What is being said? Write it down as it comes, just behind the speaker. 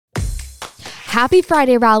Happy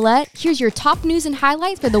Friday, Rowlett. Here's your top news and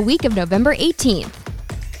highlights for the week of November 18th.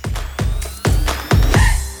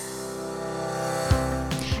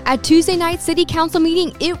 At Tuesday night's City Council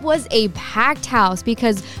meeting, it was a packed house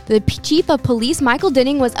because the Chief of Police, Michael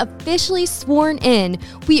Denning, was officially sworn in.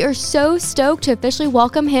 We are so stoked to officially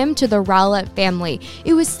welcome him to the Rowlett family.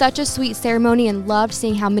 It was such a sweet ceremony and loved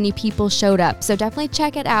seeing how many people showed up. So definitely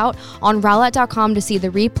check it out on Rowlett.com to see the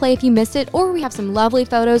replay if you missed it, or we have some lovely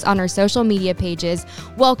photos on our social media pages.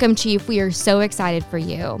 Welcome, Chief. We are so excited for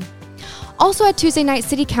you. Also at Tuesday night's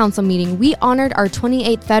City Council meeting, we honored our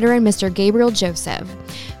 28th veteran, Mr. Gabriel Joseph.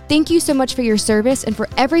 Thank you so much for your service and for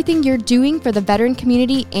everything you're doing for the veteran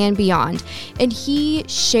community and beyond. And he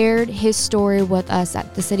shared his story with us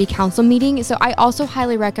at the City Council meeting. So I also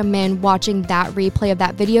highly recommend watching that replay of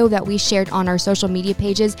that video that we shared on our social media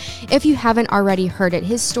pages if you haven't already heard it.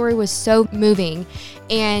 His story was so moving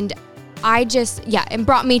and it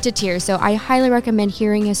brought me to tears. So I highly recommend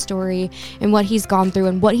hearing his story and what he's gone through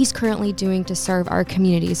and what he's currently doing to serve our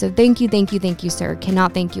community. So thank you, sir.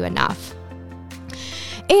 Cannot thank you enough.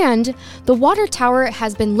 And the water tower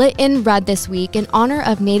has been lit in red this week in honor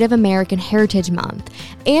of Native American Heritage Month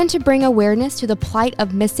and to bring awareness to the plight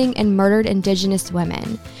of missing and murdered Indigenous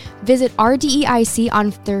women. Visit RDEIC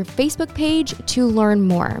on their Facebook page to learn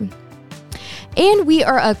more. And we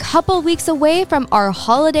are a couple weeks away from our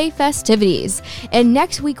holiday festivities. And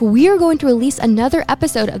next week, we are going to release another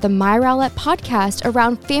episode of the My Rowlett podcast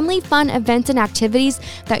around family fun events and activities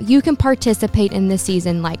that you can participate in this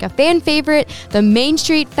season, like a fan favorite, the Main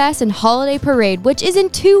Street Fest and Holiday Parade, which is in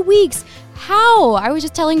 2 weeks. How? I was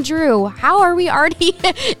just telling Drew, how are we already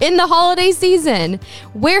in the holiday season?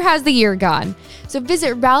 Where has the year gone? So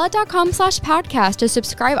visit Rowlett.com/podcast to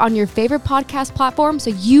subscribe on your favorite podcast platform so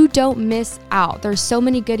you don't miss out. There's so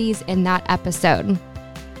many goodies in that episode.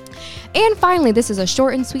 And finally, this is a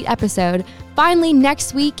short and sweet episode. Finally,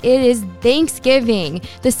 next week, it is Thanksgiving.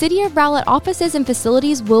 The City of Rowlett offices and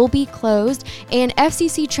facilities will be closed, and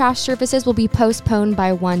FCC trash services will be postponed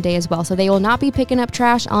by 1 day as well. So they will not be picking up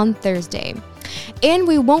trash on Thursday. And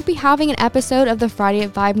we won't be having an episode of the Friday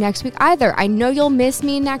at 5 next week either. I know you'll miss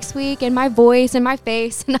me next week and my voice and my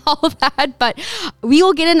face and all of that, but we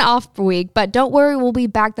will get an off week. But don't worry, we'll be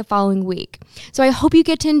back the following week. So I hope you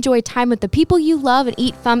get to enjoy time with the people you love and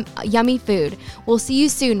eat yummy food. We'll see you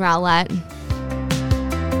soon, Rowlett.